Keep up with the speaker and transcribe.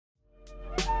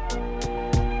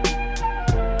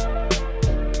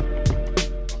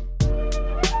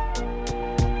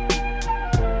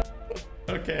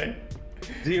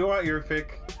Do you want your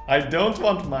pick? I don't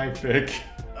want my pick.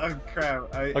 Oh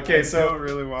crap! I So don't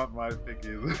really want my pick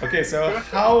either. Okay, so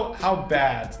how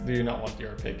bad do you not want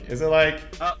your pick? Is it like?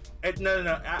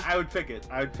 No. I would pick it.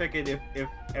 I would pick it if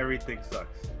everything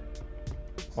sucks.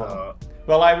 So.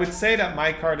 Well, I would say that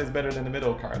my card is better than the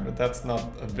middle card, but that's not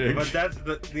a big. But that's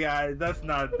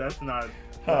not.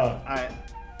 Huh.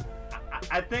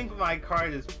 I think my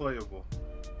card is playable.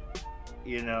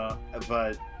 You know,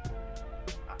 but.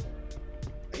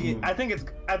 I think it's.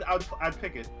 I'd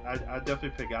pick it. I'd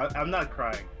definitely pick it. I'm not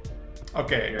crying.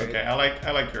 Okay. I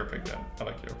like your pick then. I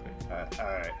like your pick. All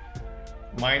right.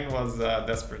 Mine was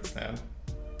Desperate Stand.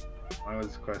 Mine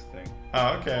was Questing.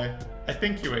 Oh, okay. I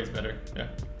think QA is better. Yeah.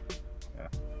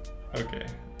 Okay.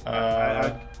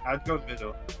 I'd go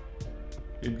middle.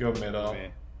 You'd go middle.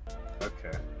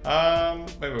 Okay.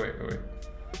 Wait.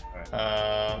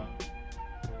 Right.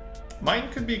 Mine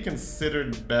could be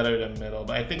considered better than middle,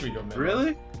 but I think we go middle.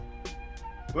 Really?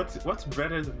 What's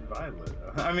better than Violet?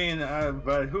 I mean,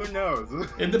 but who knows?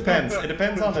 It depends. It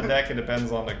depends on the deck. It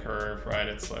depends on the curve, right?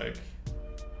 It's like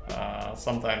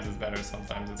sometimes it's better,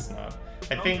 sometimes it's not.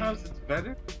 Sometimes it's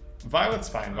better. Violet's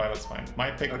fine.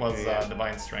 My pick was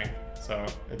Divine Strength. So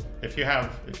if you have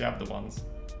the ones,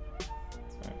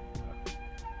 it's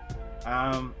fine.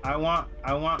 I want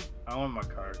my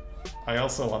card. I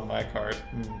also want my card.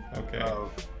 Okay.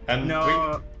 Oh. And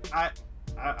no, I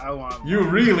want. You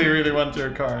really want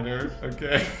your card, or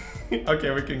okay?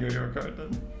 Okay, we can go your card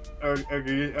then.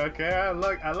 Okay. I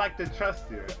like to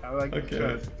trust you. I like to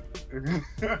trust.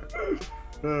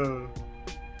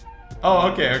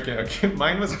 Oh, okay.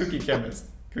 Mine was Cookie Chemist.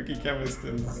 Cookie Chemist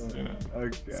is, you know.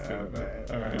 Okay.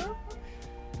 All right.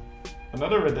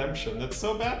 Another Redemption. That's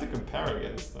so bad to compare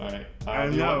against. All right. I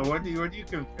know. What do you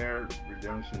compare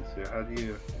Redemption to? How do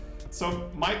you?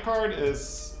 So my card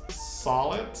is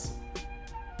solid,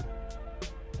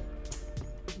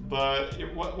 but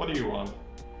what do you want?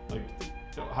 Like,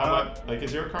 how about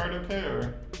is your card okay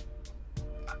or?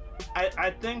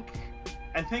 I think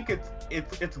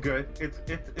it's good.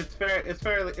 It's fair.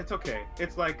 It's okay.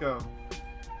 It's like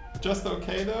Just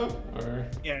okay though, or?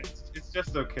 Yeah, it's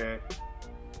just okay.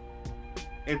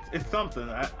 It's something.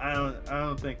 I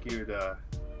don't think you'd.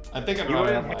 I think I'd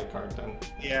rather have my card then.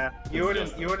 Yeah, you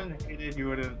wouldn't hate it. You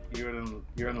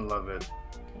wouldn't love it.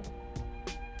 Okay.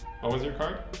 What was your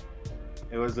card?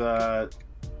 It was the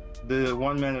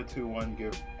 1 mana 2/1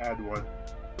 give add 1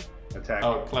 attack.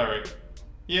 Oh, Cleric.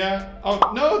 Yeah.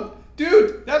 Oh no,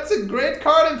 dude, that's a great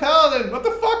card in Paladin. What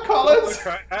the fuck, Collins?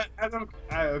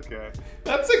 Okay.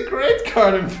 That's a great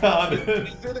card in Paladin.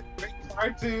 Is it a great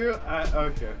card to you?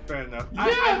 Okay, fair enough.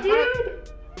 Yeah, dude.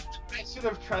 I should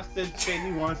have trusted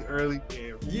Shady One's early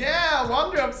game. Yeah,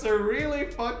 1-drops are really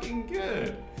fucking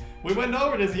good. We went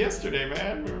over this yesterday,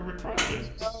 man. We were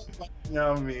crushing.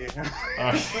 No, me.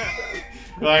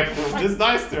 Like, this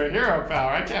dice to a hero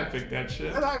power. I can't pick that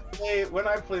shit. When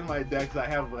I play my decks, I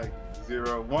have like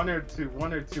 1 or 2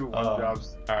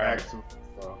 1-drops maximum.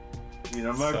 So, you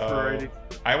know, my priority.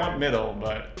 I want middle,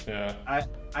 but yeah.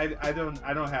 I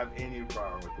don't have any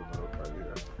problem with the middle card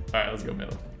either. All right, let's go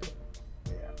middle.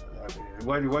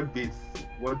 What beats it?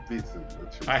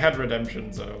 I had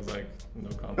Redemption, so I was like, no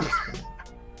contest for me.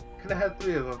 Could have had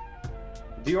 3 of them.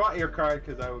 Do you want your card?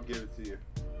 Because I will give it to you.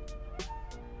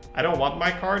 I don't want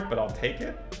my card, but I'll take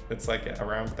it. It's like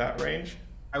around that range.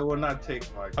 I will not take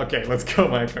my card. Okay, let's go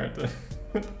my card then.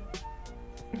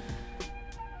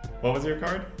 What was your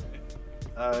card?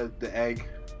 The egg.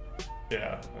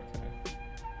 Yeah,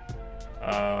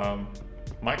 okay.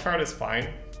 My card is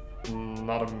fine.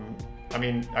 I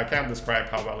mean, I can't describe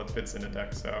how well it fits in the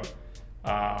deck, so.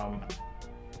 I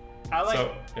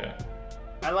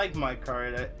like my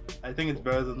card. I think it's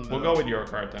better than the middle. We'll go with your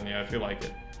card then, yeah, if you like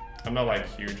it. I'm not like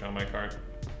huge on my card.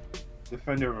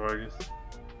 Defender Vargas.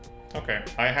 Okay,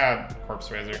 I had Corpse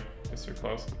Razor. It's too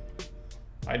close.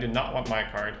 I do not want my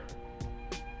card.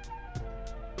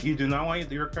 You do not want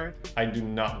your card? I do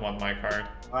not want my card.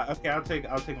 Okay, I'll take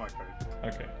my card.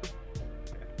 Okay.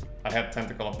 I had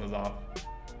Tentacle of Nazaf.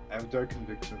 I have Dark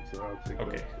Conviction, so I'll take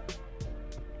okay.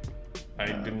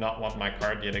 I do not want my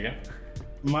card yet again.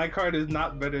 My card is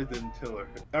not better than Tiller.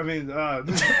 I mean,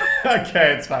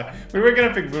 okay, it's fine. We were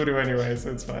gonna pick Voodoo anyway,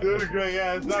 so it's fine.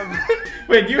 Yeah, it's not.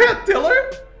 Wait, you had Tiller?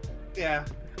 Yeah.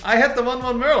 I had the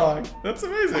 1/1 Murloc. That's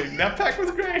amazing. That pack was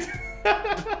great.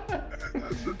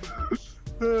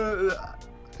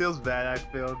 Feels bad. I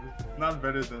failed. Not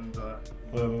better than the.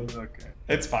 Okay.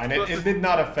 It's fine. It did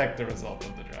not affect the result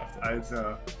of the draft. I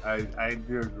know. I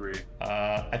do agree.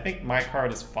 I think my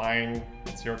card is fine.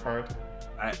 What's your card?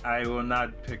 I will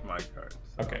not pick my card.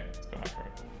 So. Okay, let's go my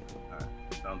card.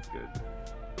 Sounds good.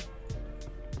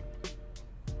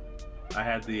 I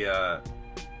had the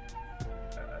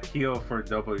heal for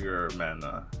double your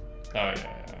mana. Oh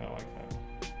yeah, I like that.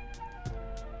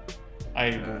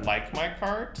 I like my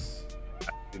cards.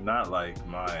 I do not like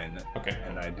mine. Okay.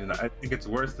 And I do not. I think it's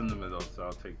worse than the middle, so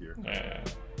I'll take your. Yeah.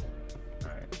 All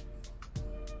right.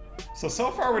 So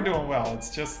far we're doing well. It's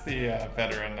just the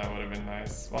veteran that would have been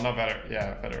nice. Well, not veteran.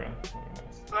 Yeah, veteran.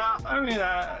 Well, I mean,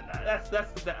 that's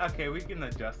okay. We can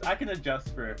adjust. I can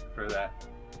adjust for that.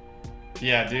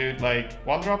 Yeah, dude. Like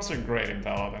 1-drops are great in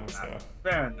Paladin. So.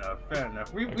 Fair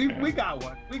enough. We got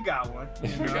one. We got one. We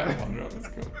got a 1-drop. That's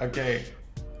cool. Okay.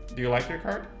 Do you like your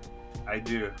card? I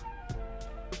do.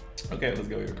 Okay, let's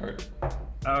go with your card.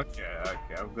 Okay.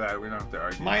 I'm glad we don't have to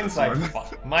argue. Mine's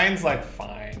like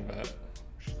fine, but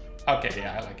okay.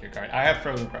 Yeah, I like your card. I have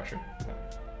Frozen Crusher. So.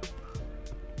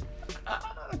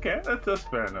 Okay, that's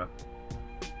fair enough.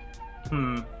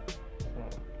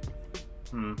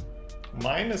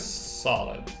 Mine is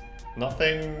solid.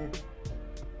 Nothing.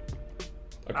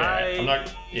 Okay, I'm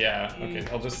not. Yeah. Okay,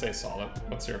 I'll just say solid.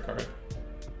 What's your card?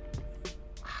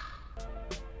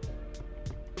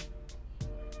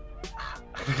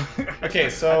 Okay,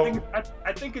 so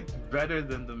I think it's better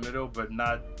than the middle, but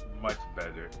not much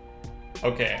better.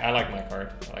 Okay, I like my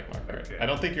card. Okay. I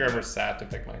don't think you're ever sad to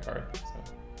pick my card.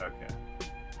 So. Okay.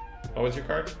 What was your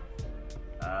card?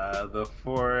 The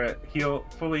 4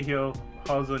 fully heal,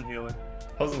 Hosen healer.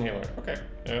 Hosen healer. Okay.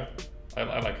 Yeah.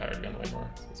 I like hired gun way more.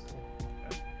 So it's cool.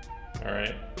 Yeah. All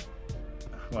right.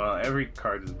 Well, every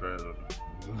card is better than.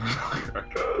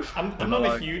 I'm not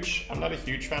a huge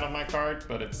fan of my card,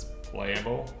 but it's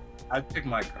playable. I pick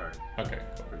my card. Okay,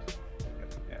 cool.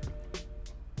 Yeah.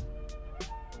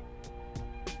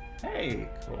 Hey,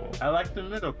 cool. I like the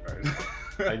middle card.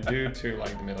 I do too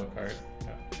like the middle card.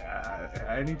 Yeah.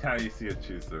 Anytime you see a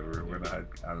choose over, we're not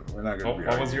gonna be.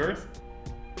 What was yours?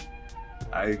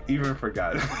 I even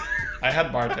forgot. I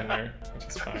had bartender, which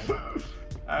is fine.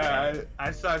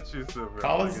 I saw choose over.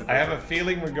 Collins, I have a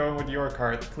feeling we're going with your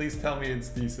card. Please tell me it's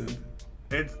decent.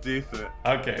 It's decent.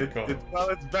 Okay, cool.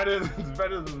 It's better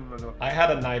than the middle. I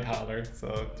had a Night Howler,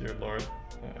 so dear lord.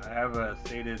 Yeah. I have a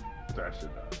sated Thrasher.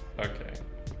 Okay.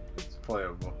 It's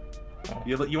playable. Oh.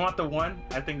 You want the 1?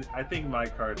 I think my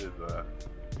card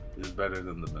is better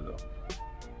than the middle.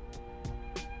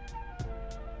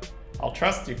 I'll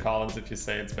trust you, Collins, if you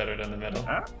say it's better than the middle.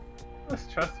 Huh? Let's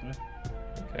trust me.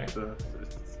 Okay. It's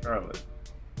Scarlet.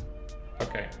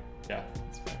 Okay. Yeah,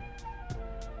 that's fine.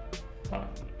 Huh.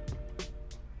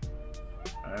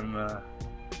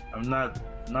 I'm not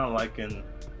liking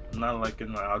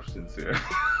my options here.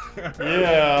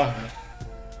 Yeah.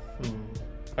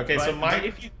 Okay, but, so my.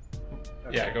 If you.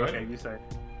 Okay, yeah, go ahead. Okay, you say.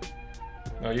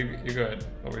 No, you go ahead.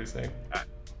 What were you saying?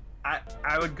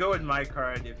 I would go with my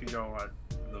card if you don't want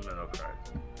the middle card.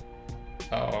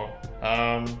 Oh,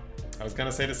 I was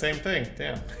gonna say the same thing.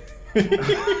 Damn.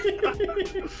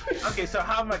 Okay, so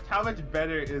how much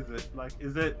better is it? Like,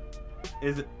 is it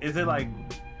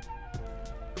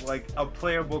like a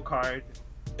playable card?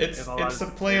 It's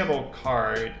a playable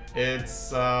card.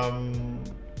 It's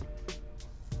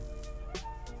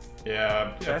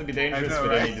yeah, you have to be dangerous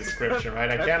with any description, right?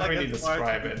 I can't really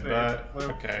describe it, but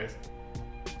okay.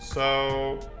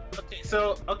 So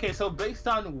so based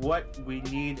on what we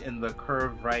need in the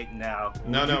curve right now.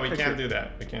 No, we can't do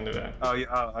that. We can't do that. Oh, yeah.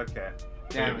 Oh, okay.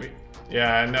 Damn.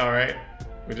 Yeah, I know, right?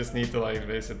 We just need to like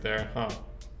base it there, huh?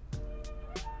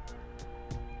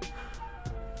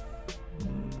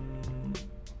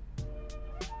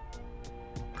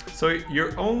 So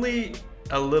you're only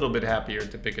a little bit happier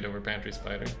to pick it over Pantry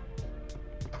Spider.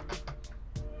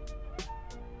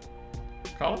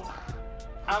 Collins?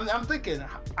 I'm thinking.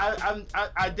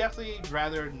 I definitely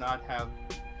rather not have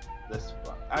this.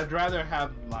 I'd rather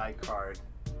have my card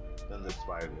than the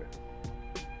spider.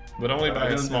 But only by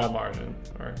a small margin,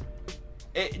 or?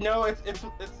 No, it's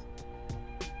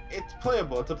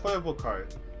playable. It's a playable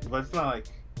card, but it's not like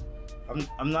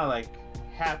I'm not like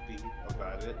happy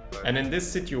about it. But... And in this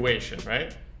situation,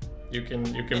 right? You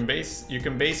can base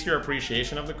your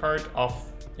appreciation of the card off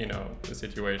the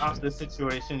situation. Off the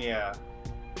situation, yeah.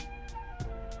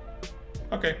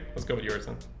 Okay, let's go with yours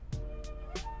then.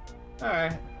 All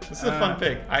right. This is a fun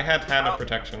pick. I had Hand of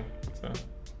Protection, so.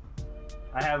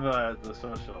 I have the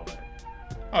social.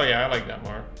 Oh yeah, I like that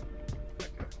more.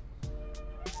 Okay.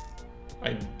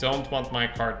 I don't want my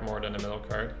card more than the middle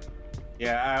card.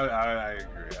 Yeah, I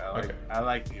agree. I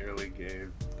like the early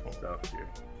game stuff here.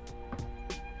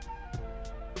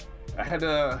 I had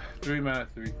a 3-mana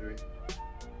 3/3.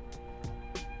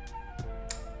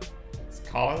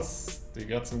 Collins, do you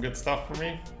got some good stuff for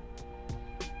me?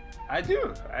 I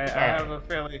do. I have a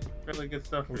fairly good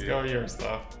stuff for Let's you. go with your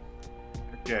stuff.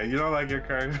 Okay, you don't like your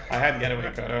card? I had Getaway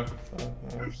Kodo.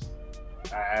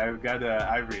 So, I've got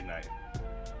Ivory Knight.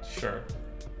 Sure.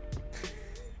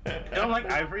 You don't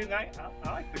like Ivory Knight?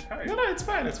 I like the card. No, it's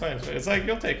fine. It's fine. It's like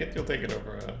you'll take it. You'll take it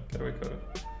over Getaway Kodo.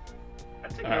 I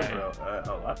take it over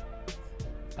a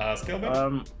lot. Skill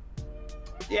bin?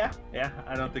 Yeah.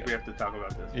 I don't think we have to talk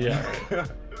about this. Yeah. Right.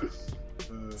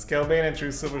 Scalebane and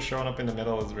True Silver showing up in the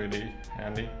middle is really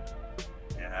handy.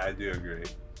 Yeah, I do agree.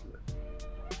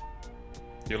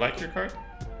 Do you like your card?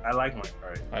 I like my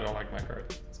card. I don't like my card.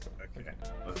 Let's go. Okay,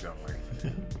 let's go, Mark.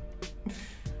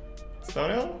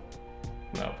 Stonehill?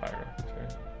 No, Pyro.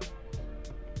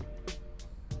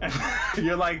 Sure.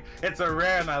 You're like, it's a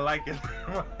rare and I like it.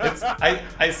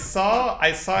 I saw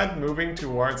it moving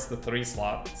towards the 3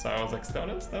 slot, so I was like,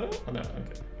 Stonehill? Oh, no,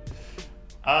 okay.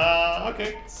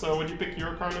 Okay, so would you pick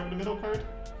your card over the middle card?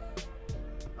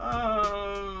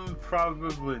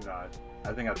 Probably not.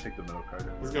 I think I'll take the middle card.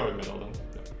 Let's go with middle then.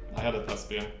 Yeah. I had a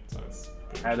Thespian, so it's...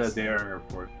 I had a Daring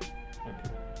Report. Okay.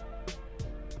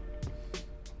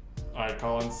 Alright,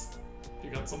 Collins, you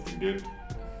got something good?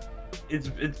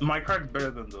 It's my card's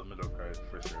better than the middle card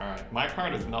for sure. Alright, my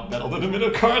card is not better than the middle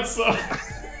card, so...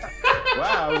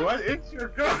 Wow, what is your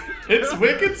card? It's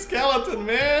Wicked Skeleton,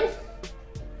 man!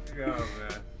 Oh,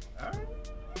 man.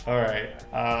 Alright,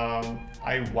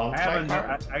 I want my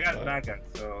card. I got Maga,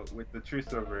 so with the True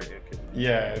Silver, it can...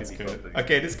 Yeah, it's good. Something.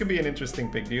 Okay, this could be an interesting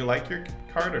pick. Do you like your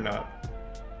card or not?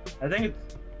 I think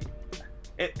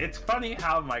it's funny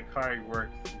how my card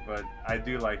works, but I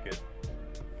do like it.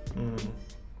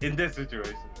 In this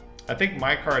situation. I think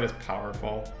my card is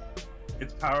powerful.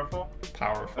 It's powerful?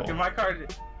 Powerful. Okay, my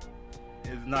card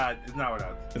is not what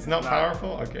I was... It's not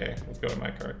powerful? Okay, let's go with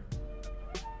my card.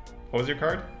 What was your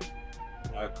card?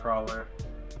 Crawler.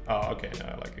 Oh, okay, no,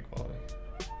 I like equality.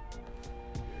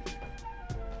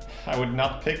 I would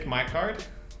not pick my card.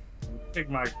 Pick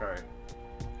my card.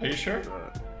 Are you sure?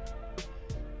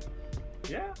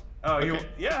 Yeah. Oh, okay.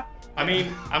 Yeah. I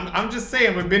mean, I'm just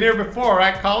saying, we've been here before,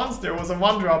 right, Collins? There was a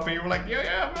 1-drop and you were like,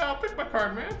 yeah, I'll pick my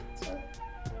card, man. So...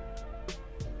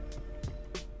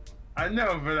 I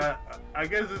know, but I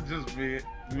guess it's just me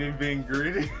being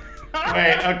greedy.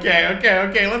 Wait,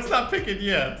 okay, let's not pick it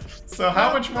yet. So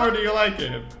how much more do you like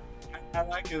it? I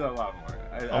like it a lot more.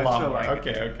 A lot more,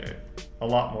 okay. A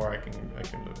lot more I can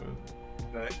live with.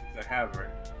 The hammer.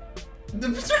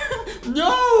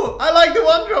 No! I like the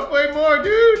 1-drop way more,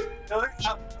 dude!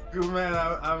 Good man,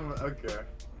 I'm okay.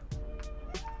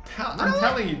 I'm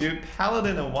telling you, dude,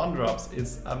 Paladin and 1-drops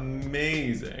is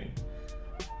amazing.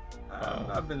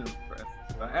 I've been impressed.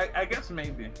 I guess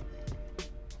maybe.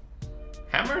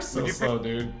 Hammer's so slow,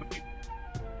 dude.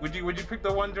 Would you pick the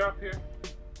 1-drop here?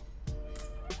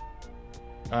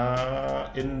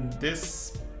 In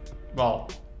this, well,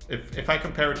 if I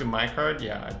compare it to my card,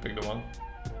 yeah, I'd pick the 1.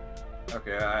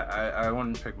 Okay, I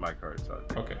wouldn't pick my card, so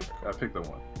okay, cool. I'll pick the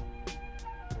 1.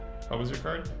 What was your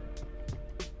card?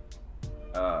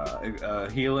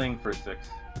 Healing for 6.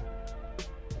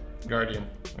 Guardian.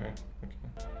 Okay.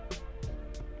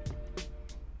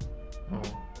 Oh.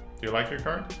 Do you like your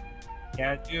card?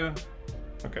 Yeah, I do.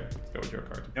 Okay, let's go with your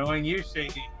card. Knowing you,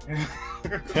 Shady.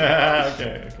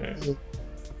 Okay.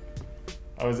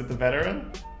 Oh, is it the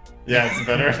veteran? Yeah, it's the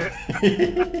veteran.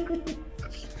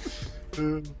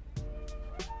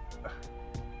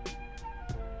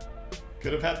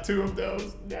 Could have had 2 of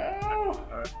those. No.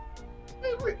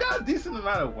 We got a decent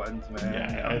amount of 1s, man.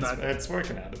 Yeah, it's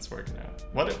working out.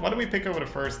 What do we pick over the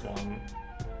first one?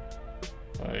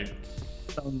 Like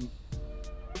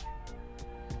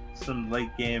some late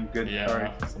game good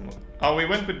cards. Oh, we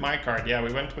went with my card. Yeah,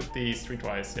 we went with the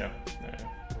Streetwise. Yeah.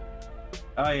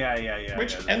 Oh yeah.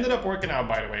 Which ended up working out,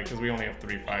 by the way, because we only have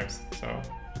 3 5s. So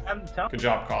good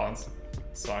job, Collins.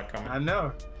 Saw it coming. I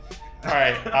know. All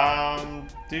right.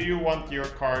 Do you want your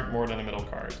card more than a middle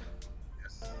card?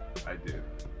 Yes, I do.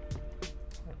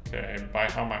 Okay. By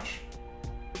how much?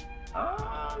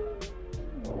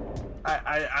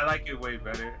 I like it way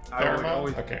better.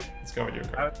 Okay, let's go with your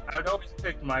card. I'd always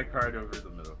pick my card over the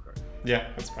middle card. Yeah,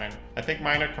 that's fine. I think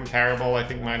mine are comparable. I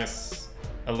think mine is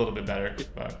a little bit better,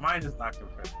 but mine is not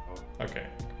comparable. Okay,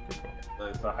 cool.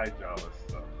 It's a Hydraulis,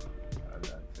 so I'd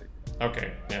take it.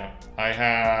 Okay, yeah. I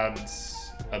had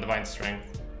a Divine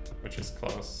Strength, which is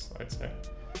close, I'd say.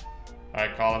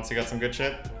 Alright, Collins, you got some good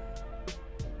shit?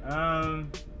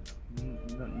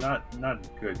 Not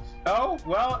good. Oh,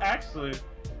 well, actually.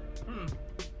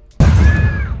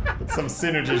 It's some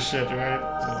synergy shit, right?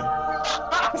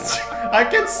 I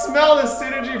can smell the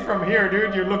synergy from here,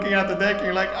 dude. You're looking at the deck and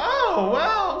you're like, oh,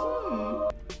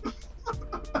 well.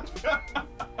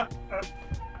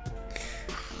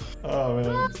 Oh,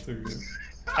 man, that's too good.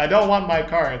 I don't want my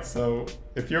card, so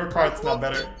if your card's not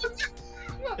better,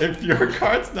 if your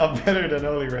card's not better than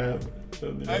Holy Ram,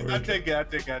 then, you know, I take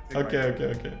it.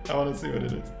 Okay. I want to see what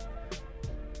it is.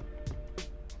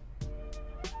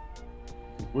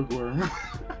 Woodworm.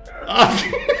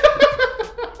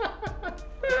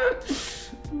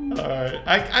 Alright,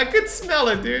 I could smell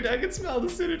it, dude. I could smell the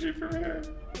synergy from here.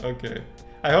 Okay.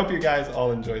 I hope you guys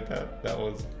all enjoyed that. That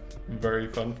was very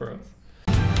fun for us.